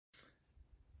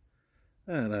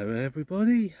Hello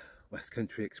everybody, West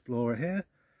Country Explorer here.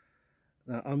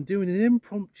 Now I'm doing an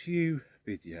impromptu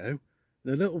video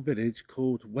in a little village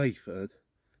called Wayford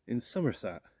in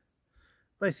Somerset.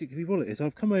 Basically what it is,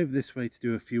 I've come over this way to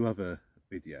do a few other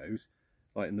videos,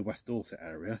 like in the West Dorset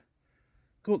area.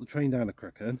 Caught the train down to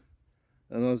Crookham,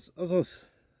 and as I was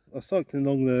cycling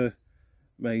along the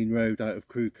main road out of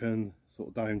Crookham, sort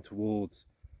of down towards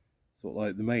sort of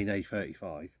like the main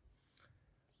A35,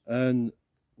 and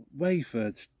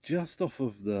Wayford's just off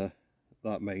of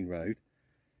that main road,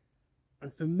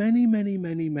 and for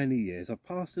many years I've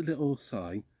passed a little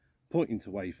sign pointing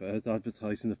to Wayford,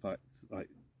 advertising the fact, like,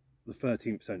 the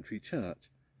 13th century church.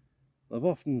 I've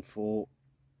often thought,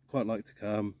 quite like to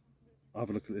come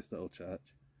have a look at this little church,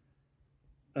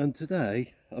 and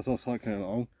today as I was cycling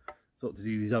along sort of to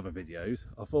do these other videos,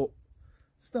 I thought,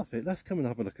 stuff it, let's come and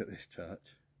have a look at this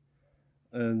church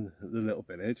and the little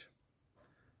village.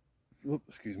 Whoop,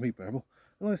 excuse me, Bearable.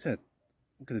 And like I said,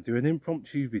 I'm going to do an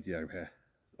impromptu video here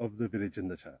of the village and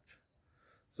the church.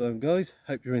 So guys,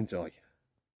 hope you enjoy.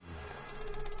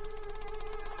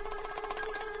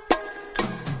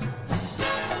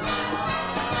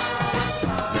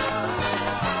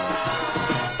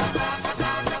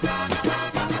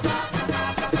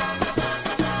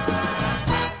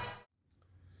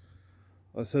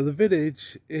 So the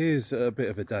village is a bit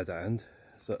of a dead end.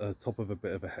 It's at the top of a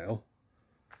bit of a hill.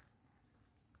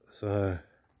 So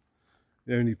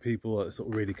the only people that sort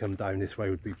of really come down this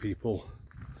way would be people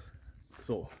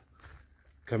sort of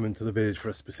coming to the village for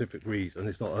a specific reason.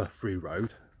 It's not a free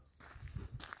road.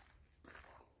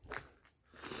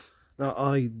 Now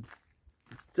I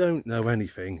don't know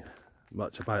anything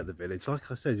much about the village.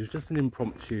 Like I said, it was just an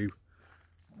impromptu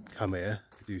come here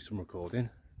to do some recording.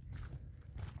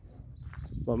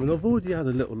 But I mean, I've already had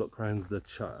a little look around the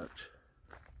church.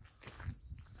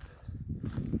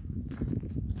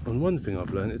 And one thing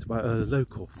I've learned is about a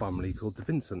local family called the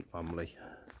Vincent family,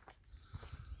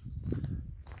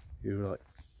 who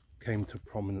came to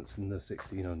prominence in the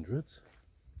 1600s.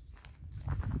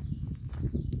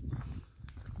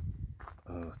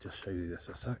 I'll just show you this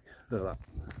a sec. Look at that,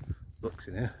 books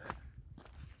in here.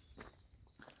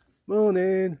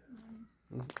 Morning.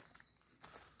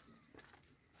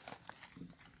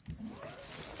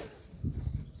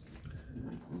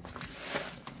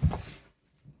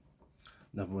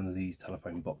 Another one of these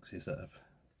telephone boxes that have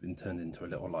been turned into a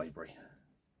little library.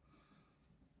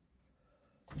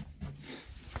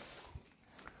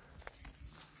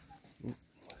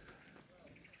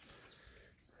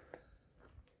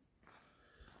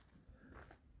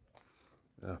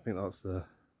 I think that's the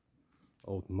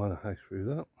old manor house through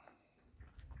that.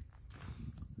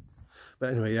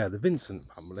 But anyway, yeah, the Vincent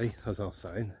family, as I was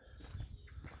saying,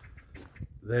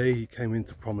 they came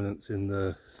into prominence in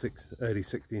the early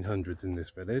 1600s in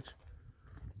this village.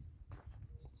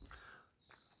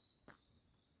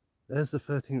 There's the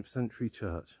 13th century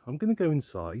church. I'm going to go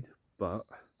inside, but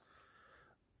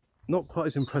not quite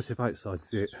as impressive outside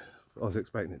as I was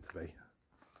expecting it to be.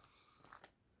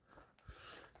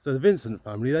 So the Vincent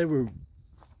family, they were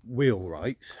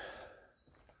wheelwrights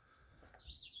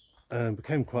and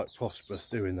became quite prosperous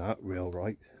doing that,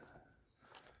 wheelwright.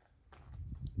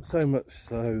 So much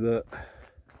so that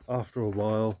after a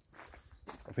while,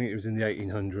 I think it was in the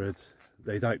 1800s,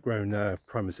 they'd outgrown their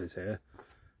premises here,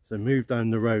 so moved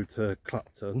down the road to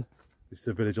Clapton, which is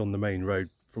a village on the main road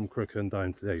from Crookham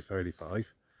down to the A35,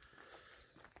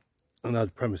 and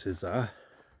had premises there.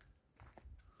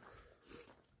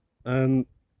 And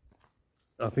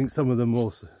I think some of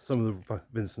the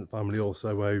Vincent family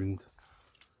also owned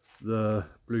the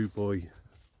Blue Boy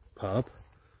pub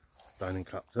down in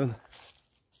Clapton.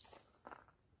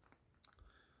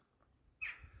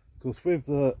 Of course, with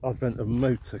the advent of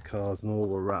motor cars and all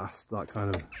the rest, that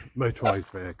kind of motorised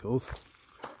vehicles,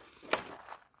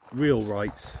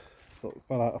 wheelwrights sort of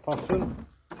fell out of fashion.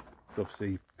 So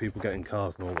obviously people getting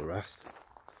cars and all the rest.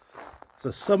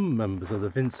 So some members of the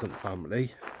Vincent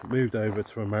family moved over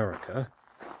to America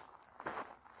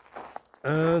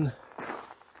and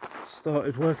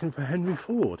started working for Henry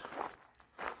Ford,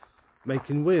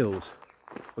 making wheels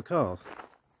for cars.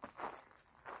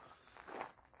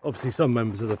 Obviously some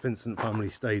members of the Vincent family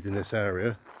stayed in this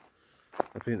area.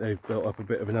 I think they've built up a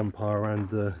bit of an empire around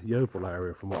the Yeovil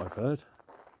area from what I've heard.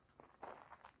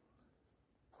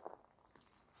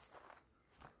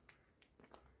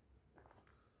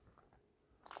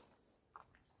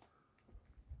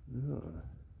 Yeah.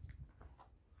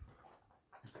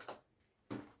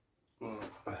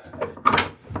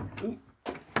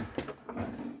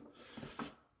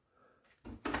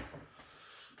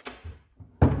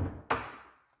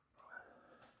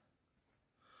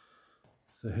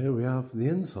 So here we have the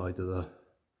inside of the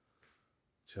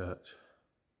church.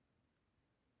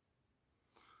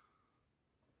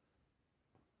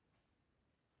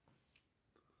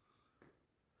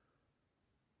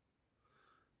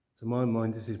 To my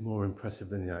mind, this is more impressive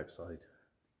than the outside.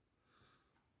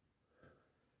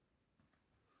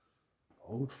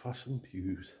 Old-fashioned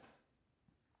pews.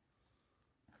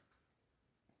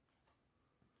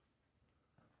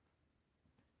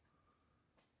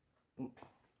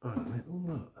 Oh, mate,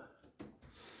 look.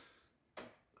 A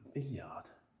vineyard.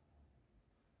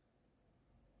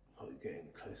 Thought you'd get in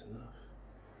close enough.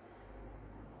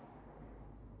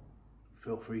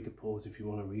 Feel free to pause if you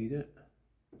want to read it.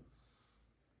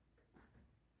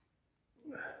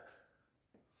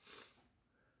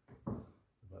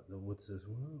 About the woods as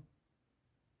well.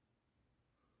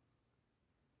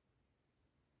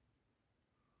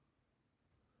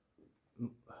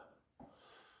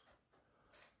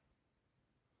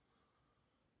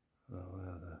 Oh,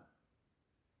 wow, there.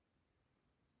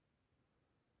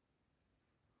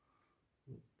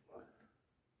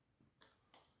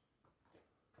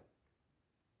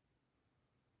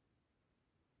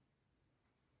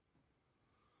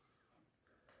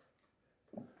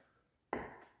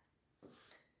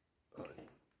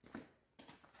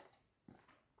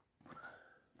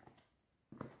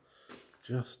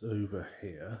 Just over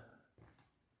here,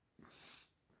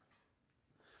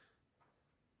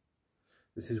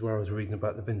 this is where I was reading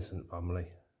about the Vincent family.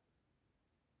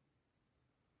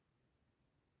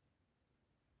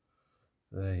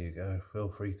 There you go, feel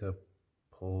free to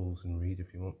pause and read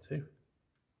if you want to.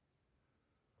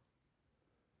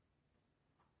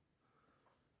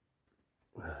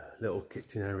 Little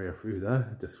kitchen area through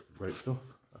there, just roped off.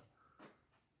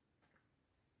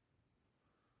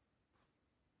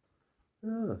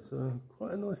 Yeah, it's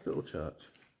quite a nice little church.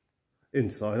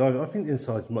 Inside, I think the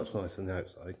inside's much nicer than the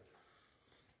outside.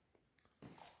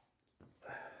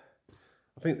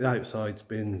 I think the outside's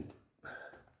been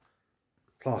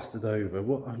plastered over.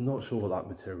 I'm not sure what that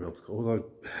material's called.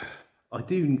 I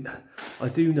do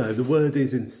know the word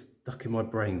is stuck in my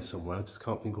brain somewhere. I just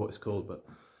can't think what it's called. But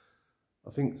I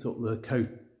think sort of the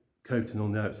coating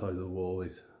on the outside of the wall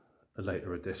is a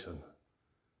later addition.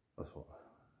 That's what.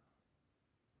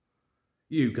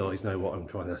 You guys know what I'm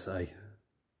trying to say.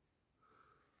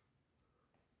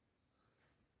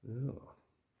 Yeah.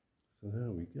 So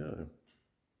there we go.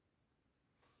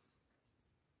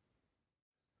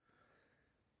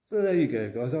 So there you go,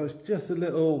 guys. That was just a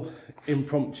little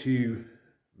impromptu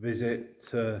visit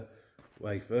to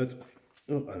Wayford.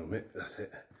 Oh, hang on a minute, that's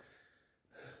it.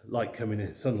 Light coming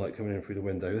in, sunlight coming in through the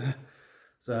window there.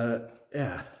 So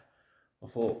yeah, I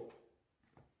thought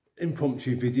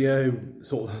impromptu video,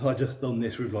 sort of. I just done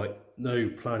this with like no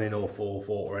planning or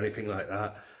forethought or anything like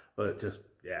that, but just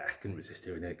yeah, I couldn't resist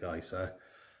doing it, guys. So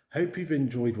hope you've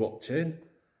enjoyed watching,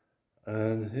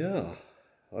 and yeah,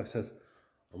 like I said,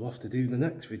 I'm off to do the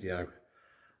next video.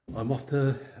 I'm off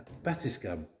to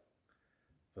Bettiscombe.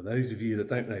 For those of you that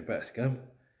don't know Bettiscombe,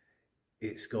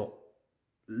 it's got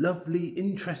lovely,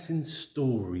 interesting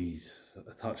stories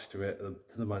attached to it,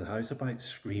 to the manor house, about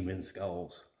screaming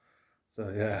skulls. So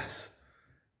yes,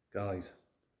 guys,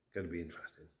 going to be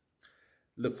interesting.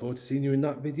 Look forward to seeing you in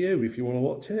that video if you want to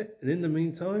watch it. And in the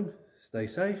meantime, stay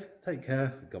safe, take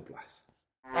care, God bless.